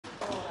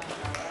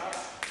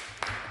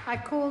I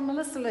call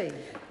Melissa Lee.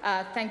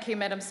 Thank you,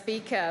 Madam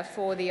Speaker,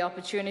 for the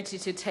opportunity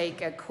to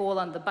take a call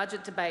on the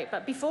budget debate.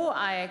 But before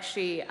I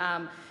actually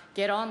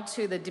get on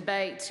to the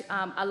debate,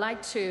 I'd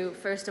like to,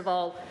 first of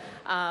all,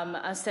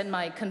 send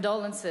my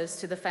condolences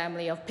to the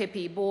family of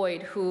Pippi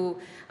Boyd, who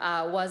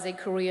was a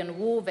Korean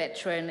War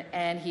veteran,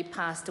 and he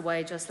passed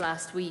away just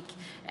last week.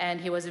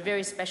 And he was a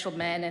very special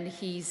man, and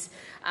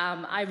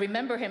I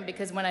remember him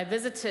because when I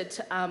visited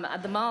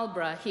at the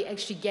Marlborough, he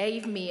actually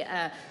gave me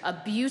a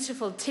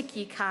beautiful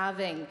tiki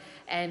carving,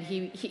 and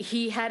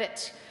he had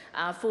it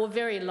for a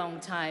very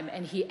long time,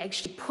 and he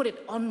actually put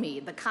it on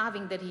me, the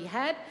carving that he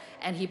had,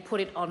 and he put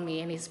it on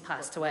me, and he's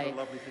passed away. What a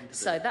lovely thing to do.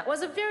 So that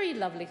was a very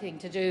lovely thing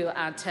to do,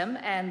 Tim,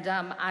 and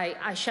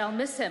I shall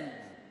miss him.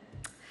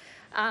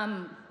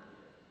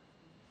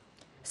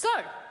 So,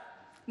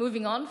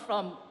 moving on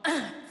from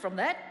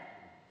that.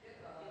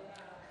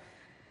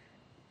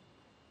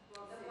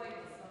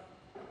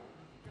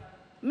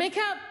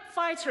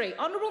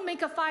 Honourable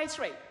Mika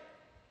Faitri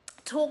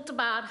talked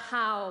about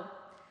how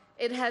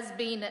it has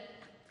been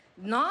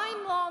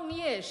 9 long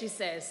years, she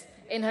says,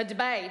 in her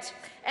debate.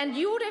 And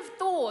you would have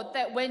thought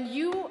that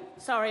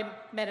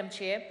Madam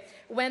Chair,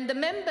 when the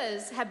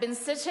members have been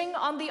sitting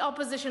on the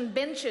opposition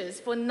benches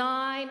for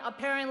 9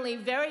 apparently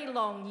very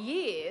long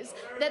years,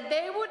 that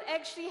they would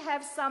actually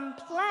have some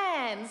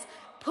plans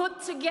put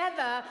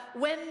together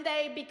when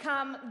they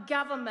become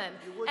government.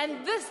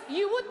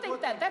 You would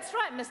think that. That's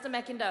right, Mr.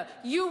 McIndoe.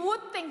 You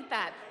would think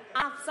that.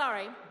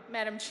 Sorry,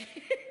 Madam Chair.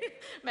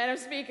 Madam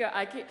Speaker,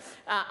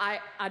 I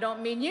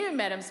don't mean you,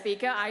 Madam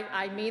Speaker.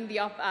 I mean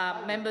the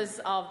members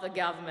of the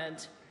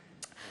government.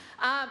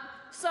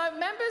 So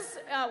members,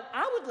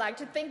 I would like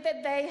to think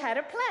that they had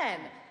a plan.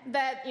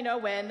 That, you know,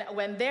 when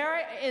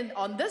they're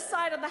on this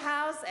side of the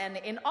House and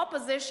in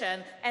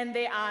opposition, and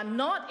they are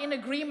not in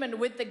agreement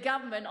with the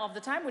government of the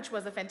time, which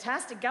was a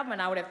fantastic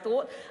government, I would have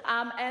thought,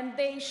 and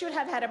they should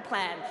have had a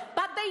plan.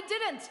 But they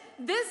didn't.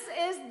 This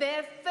is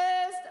their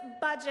first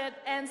budget,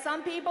 and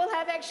some people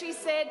have actually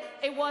said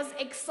it was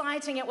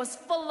exciting, it was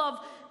full of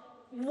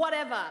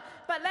whatever.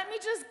 But let me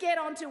just get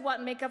on to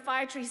what Mika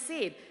Faitri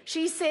said.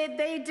 She said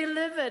they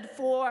delivered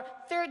for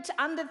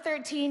under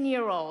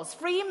 13-year-olds,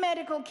 free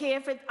medical care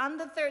for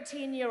under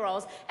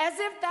 13-year-olds, as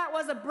if that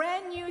was a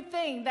brand new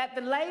thing that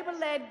the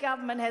Labour-led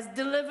government has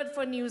delivered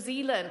for New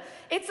Zealand.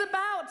 It's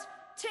about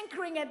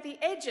tinkering at the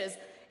edges.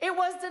 It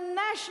was the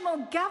national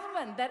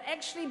government that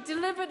actually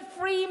delivered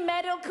free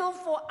medical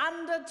for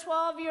under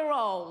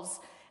 12-year-olds.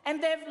 And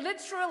they've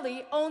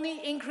literally only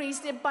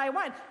increased it by 1.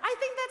 I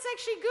think that's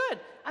actually good.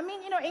 I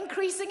mean,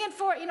 increasing it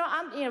for,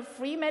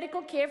 free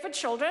medical care for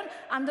children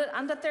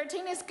under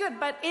 13 is good,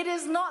 but it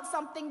is not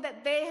something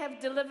that they have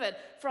delivered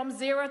from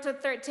 0 to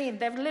 13.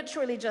 They've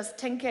literally just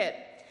tinkered.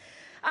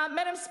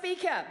 Madam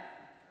Speaker,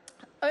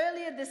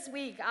 earlier this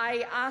week,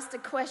 I asked a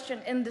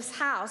question in this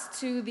House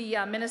to the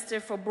Minister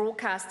for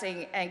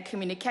Broadcasting and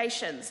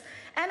Communications.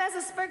 And as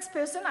a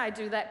spokesperson, I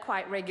do that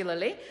quite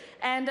regularly.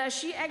 And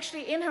she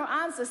actually, in her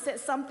answer, said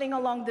something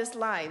along these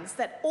lines,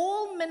 that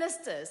all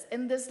ministers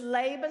in this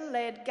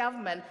Labour-led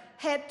government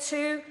had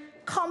to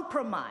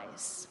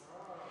compromise.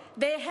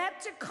 They had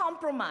to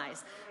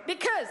compromise.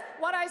 Because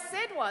what I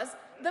said was,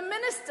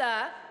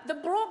 the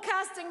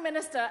broadcasting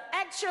minister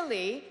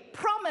actually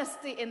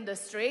promised the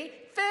industry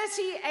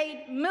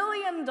 $38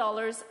 million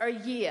a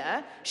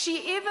year.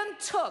 She even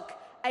took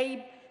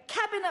a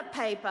cabinet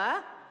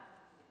paper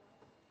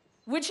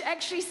which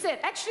actually said,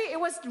 it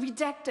was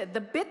redacted. The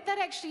bit that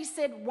actually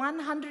said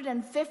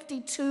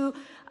 $152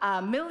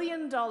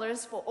 million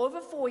for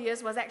over 4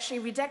 years was actually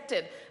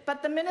redacted.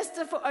 But the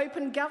Minister for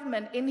Open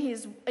Government,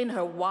 in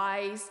her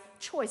wise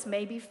choice,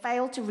 maybe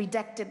failed to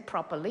redact it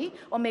properly,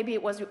 or maybe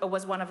it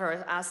was one of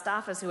her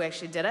staffers who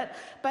actually did it.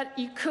 But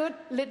you could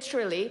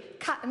literally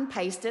cut and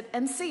paste it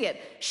and see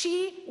it.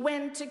 She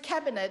went to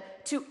Cabinet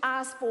to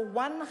ask for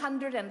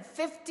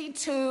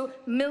 $152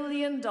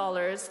 million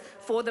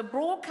for the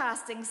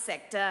broadcasting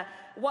sector.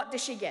 What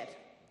did she get?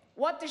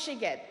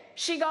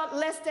 She got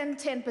less than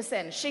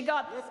 10%. She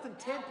got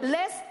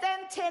less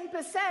than 10%,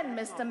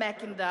 Mr.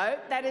 McIndoe.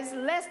 That is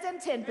less than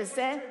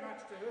 10%.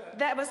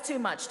 That was too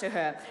much to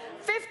her.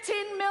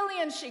 $15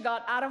 million she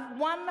got out of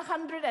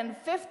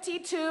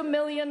 $152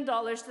 million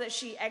that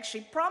she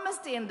actually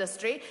promised the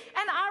industry.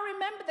 And I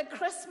remember the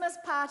Christmas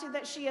party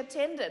that she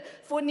attended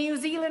for New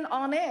Zealand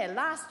On Air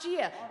last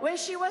year, where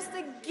she was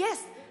the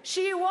guest.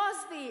 She was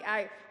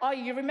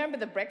you remember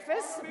the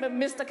breakfast,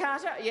 Mr.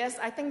 Carter? Yes,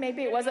 I think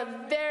maybe it was a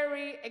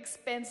very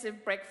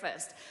expensive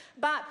breakfast.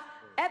 But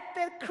at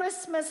the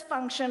Christmas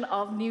function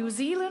of New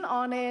Zealand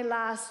On Air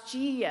last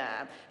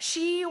year,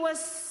 she was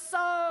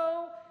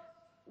so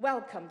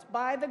welcomed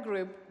by the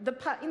group.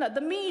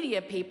 The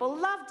media people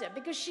loved it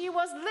because she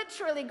was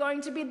literally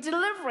going to be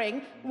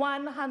delivering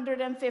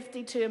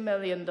 $152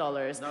 million.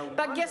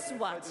 But guess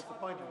what?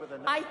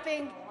 I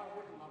think...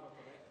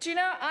 Do you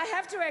know, I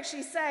have to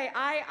actually say,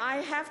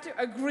 I have to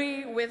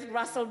agree with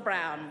Russell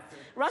Brown.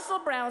 Russell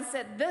Brown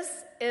said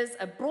this is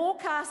a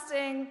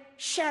broadcasting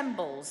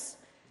shambles.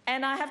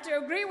 And I have to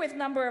agree with a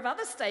number of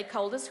other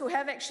stakeholders who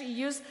have actually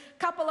used a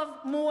couple of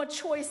more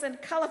choice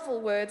and colourful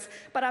words,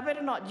 but I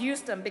better not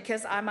use them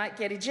because I might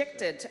get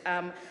ejected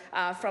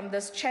from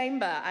this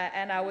chamber,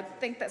 and I would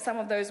think that some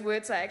of those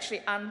words are actually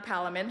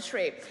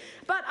unparliamentary.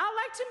 But I'd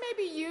like to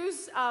maybe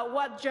use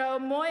what Joe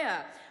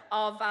Moyer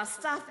of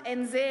Stuff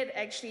NZ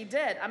actually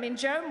did. I mean,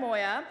 Joe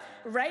Moyer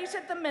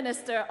rated the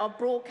Minister of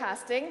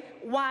Broadcasting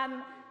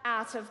 1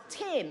 out of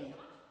 10.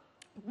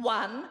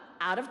 1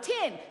 out of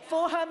 10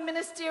 for her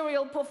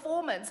ministerial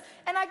performance.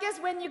 And I guess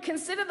when you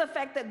consider the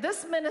fact that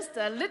this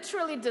minister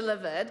literally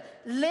delivered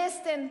less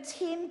than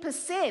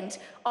 10%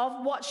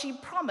 of what she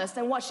promised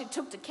and what she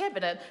took to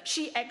cabinet,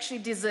 she actually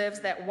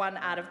deserves that 1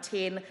 out of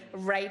 10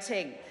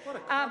 rating. What a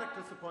chronic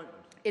disappointment.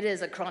 It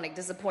is a chronic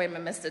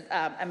disappointment,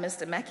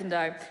 Mr.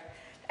 McIndoe.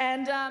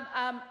 And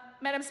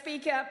Madam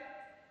Speaker,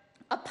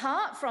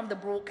 apart from the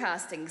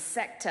broadcasting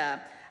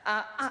sector,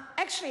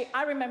 actually,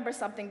 I remember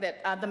something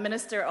that the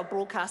Minister of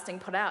Broadcasting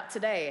put out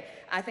today.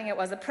 I think it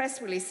was a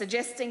press release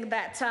suggesting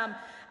that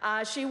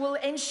she will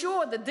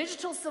ensure the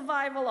digital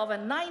survival of a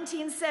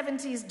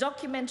 1970s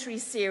documentary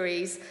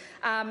series,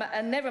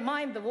 and never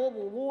mind the World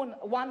War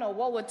I or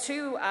World War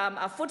II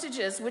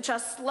footages, which are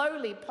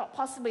slowly,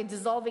 possibly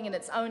dissolving in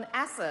its own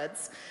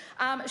acids.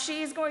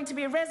 She is going to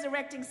be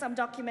resurrecting some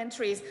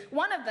documentaries.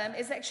 One of them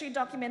is actually a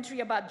documentary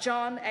about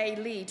John A.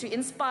 Lee, to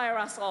inspire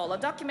us all, a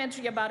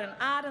documentary about an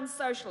ardent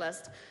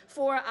socialist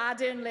for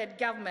Ardern-led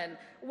government.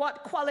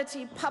 What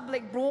quality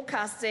public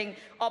broadcasting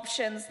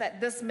options that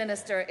this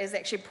minister is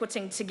actually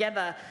putting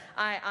together.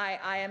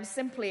 I am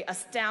simply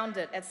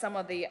astounded at some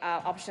of the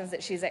options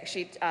that she's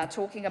actually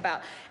talking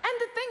about. And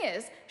the thing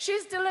is,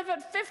 she's delivered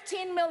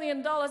 $15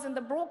 million in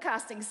the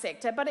broadcasting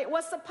sector, but it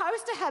was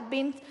supposed to have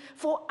been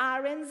for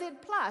RNZ+.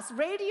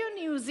 Radio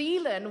New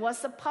Zealand was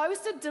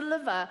supposed to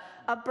deliver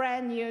a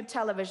brand new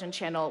television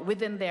channel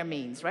within their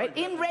means, right?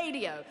 In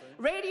radio.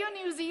 Radio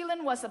New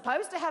Zealand was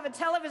supposed to have a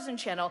television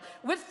channel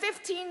with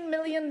 $15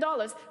 million,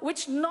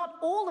 which not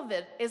all of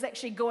it is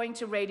actually going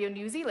to Radio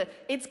New Zealand.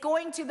 It's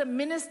going to the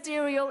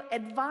Ministerial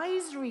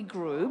Advisory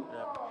Group.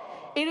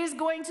 It is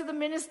going to the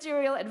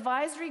Ministerial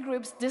Advisory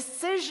Group's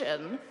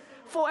decision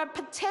for a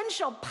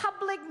potential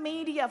Public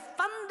Media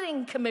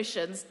Funding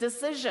Commission's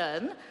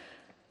decision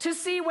to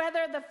see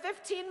whether the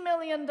 $15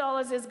 million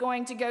is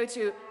going to go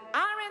to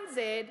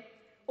RNZ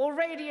or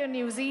Radio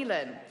New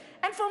Zealand.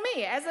 And for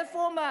me, as a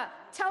former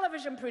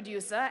television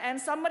producer and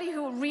somebody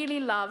who really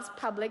loves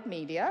public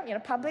media,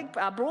 public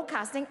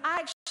broadcasting,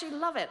 I actually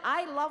love it.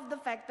 I love the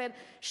fact that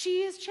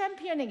she is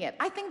championing it.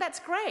 I think that's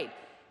great.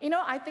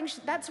 I think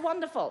that's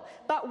wonderful.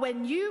 But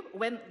Madam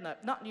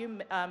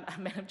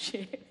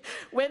Chair,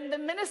 when the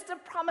minister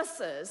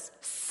promises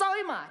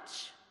so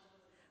much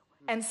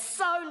and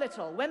so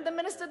little, when the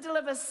minister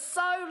delivers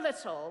so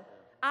little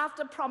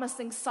after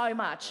promising so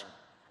much,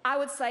 I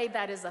would say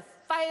that is a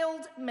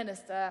failed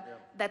minister,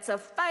 that's a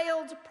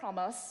failed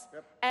promise,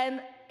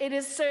 and it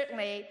is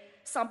certainly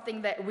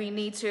something that we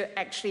need to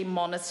actually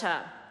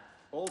monitor.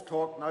 All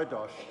talk, no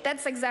dosh.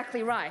 That's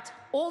exactly right.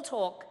 All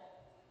talk,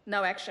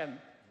 no action.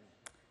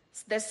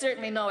 There's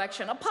certainly no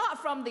action, apart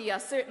from the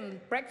certain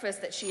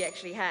breakfast that she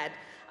actually had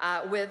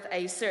with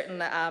a certain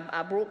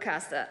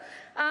broadcaster.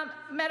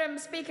 Madam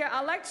Speaker,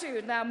 I'd like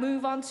to now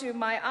move on to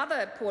my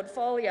other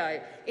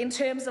portfolio in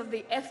terms of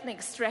the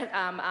ethnic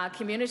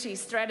community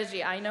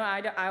strategy. I know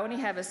I only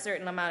have a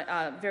certain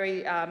amount,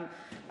 very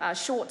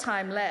short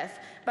time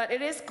left, but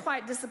it is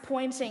quite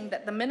disappointing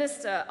that the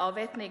Minister of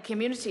Ethnic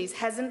Communities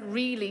hasn't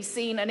really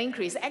seen an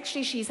increase.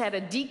 Actually, she's had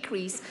a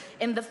decrease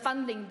in the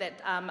funding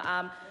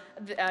that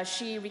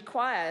she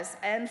requires.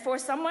 And for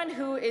someone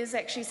who is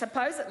actually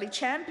supposedly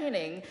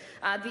championing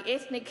the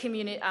ethnic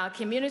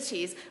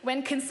communities,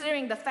 when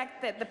considering the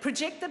fact that the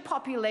projected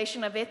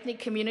population of ethnic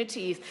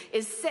communities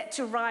is set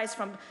to rise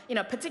from,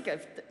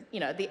 particularly,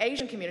 the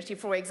Asian community,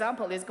 for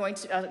example, is going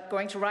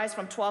to rise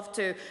from 12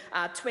 to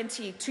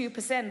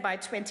 22% by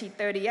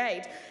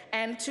 2038,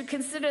 and to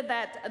consider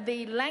that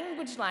the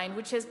language line,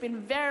 which has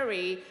been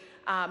very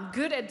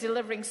good at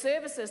delivering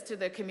services to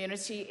the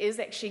community, is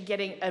actually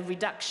getting a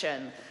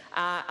reduction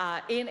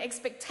in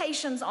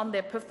expectations on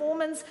their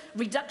performance,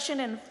 reduction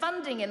in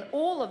funding in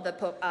all of the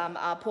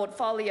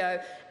portfolio,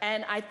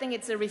 and I think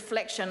it's a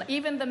reflection.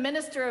 Even the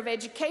Minister of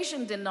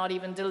Education did not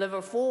even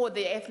deliver for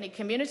the ethnic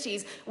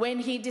communities when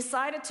he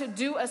decided to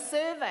do a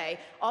survey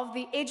of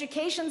the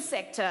education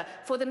sector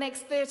for the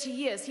next 30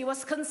 years. He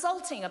was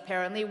consulting,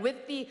 apparently,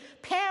 with the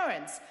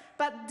parents,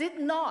 but did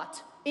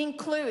not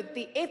include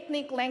the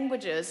ethnic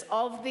languages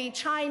of the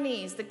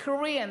Chinese, the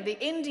Korean, the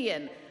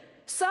Indian.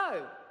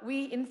 So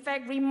we, in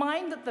fact,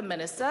 reminded the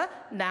minister.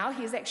 Now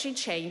he's actually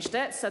changed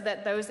it so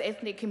that those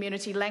ethnic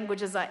community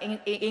languages are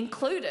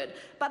included.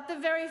 But the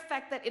very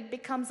fact that it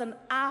becomes an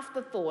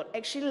afterthought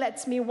actually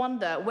lets me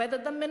wonder whether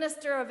the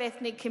Minister of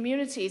Ethnic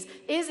Communities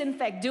is, in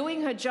fact,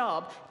 doing her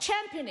job,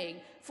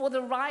 championing for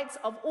the rights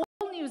of all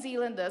New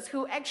Zealanders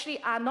who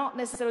actually are not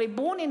necessarily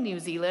born in New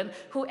Zealand,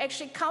 who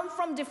actually come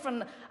from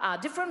different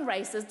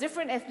races,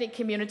 different ethnic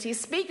communities,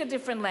 speak a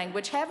different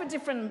language, have a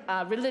different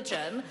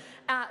religion,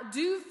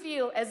 do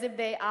feel as if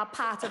they are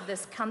part of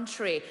this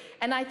country.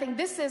 And I think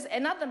this is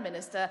another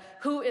minister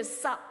who is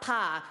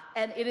subpar,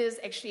 and it is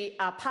actually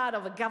part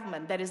of a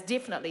government that is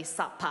definitely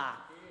subpar.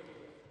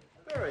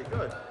 Very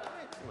good.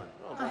 Excellent.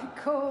 Well done.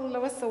 Ko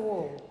Lawasa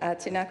Wall.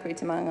 Tēnā koe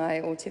te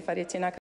māngai o te whare tēnā